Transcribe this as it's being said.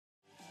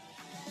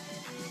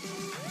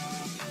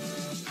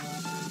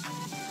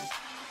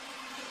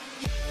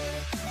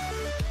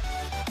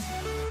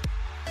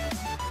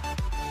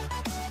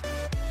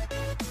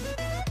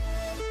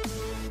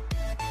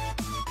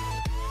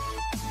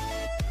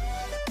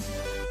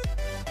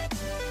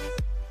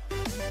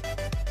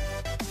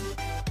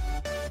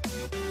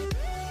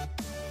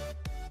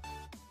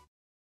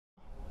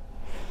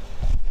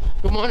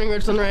Good morning,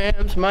 Richland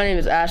Rams. My name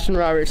is Ashton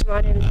Roberts.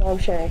 My name is Bob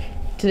Shank.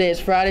 Today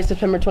is Friday,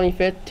 September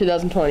 25th,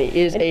 2020. It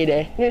is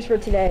A-Day. News for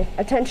today.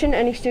 Attention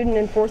any student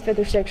in 4th, 5th,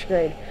 or 6th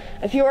grade.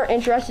 If you are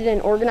interested in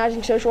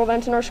organizing social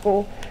events in our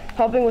school,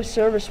 helping with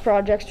service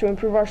projects to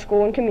improve our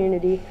school and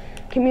community,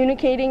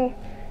 communicating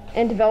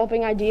and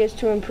developing ideas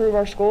to improve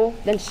our school,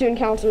 then student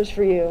council is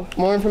for you.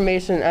 More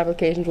information and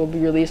applications will be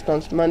released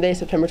on Monday,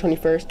 September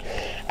 21st.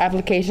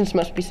 Applications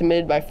must be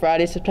submitted by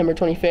Friday, September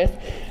 25th.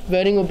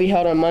 Voting will be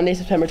held on Monday,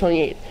 September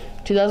 28th.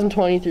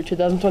 2020 through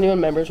 2021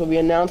 members will be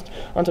announced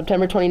on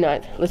September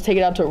 29th. Let's take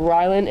it out to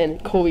Ryland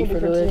and Colby for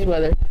the latest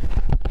weather.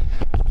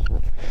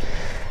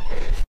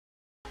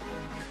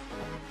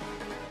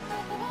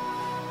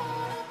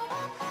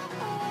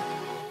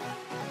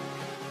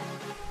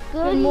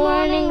 Good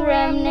morning,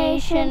 Ram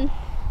Nation.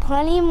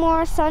 Plenty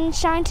more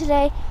sunshine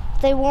today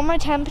with a warmer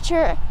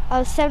temperature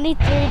of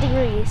 73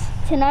 degrees.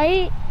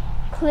 Tonight,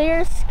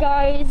 clear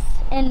skies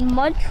and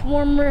much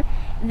warmer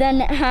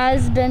than it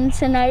has been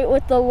tonight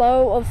with a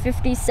low of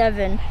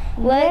 57.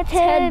 Let's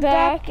head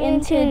back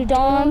into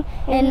Dom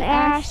and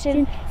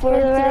Ashton for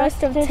the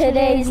rest of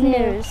today's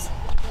news.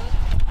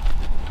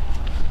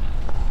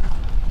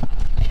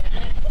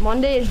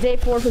 Monday is day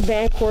 4 for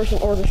band, chorus,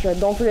 and orchestra.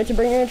 Don't forget to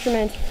bring your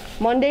instruments.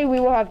 Monday we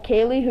will have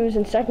Kaylee, who's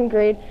in 2nd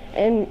grade,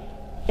 and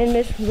in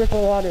Miss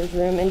Ripple Waters'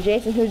 room, and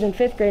Jason, who's in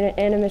 5th grade,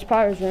 and in Miss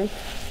Pyre's room,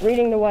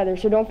 reading the weather.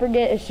 So don't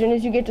forget, as soon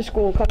as you get to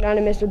school, come down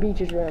to Mr.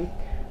 Beach's room.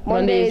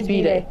 Monday is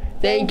B-Day.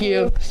 Thank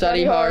you.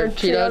 Study hard,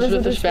 treat others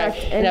with respect,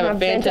 and have a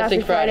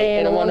fantastic Friday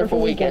and a wonderful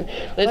weekend.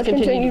 Let's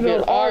continue to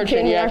build our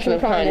chain reaction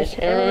of kindness.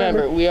 And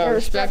remember, we are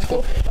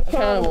respectful,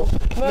 accountable,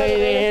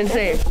 motivated, and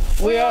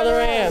safe. We are the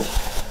Rams.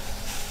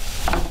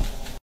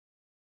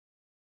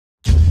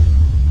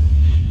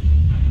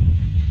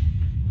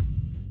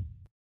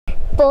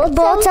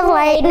 Bolts of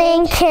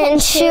lightning can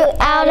shoot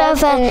out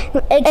of an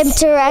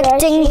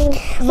interacting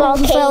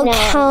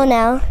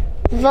volcano.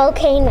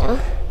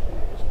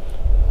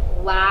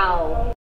 Wow.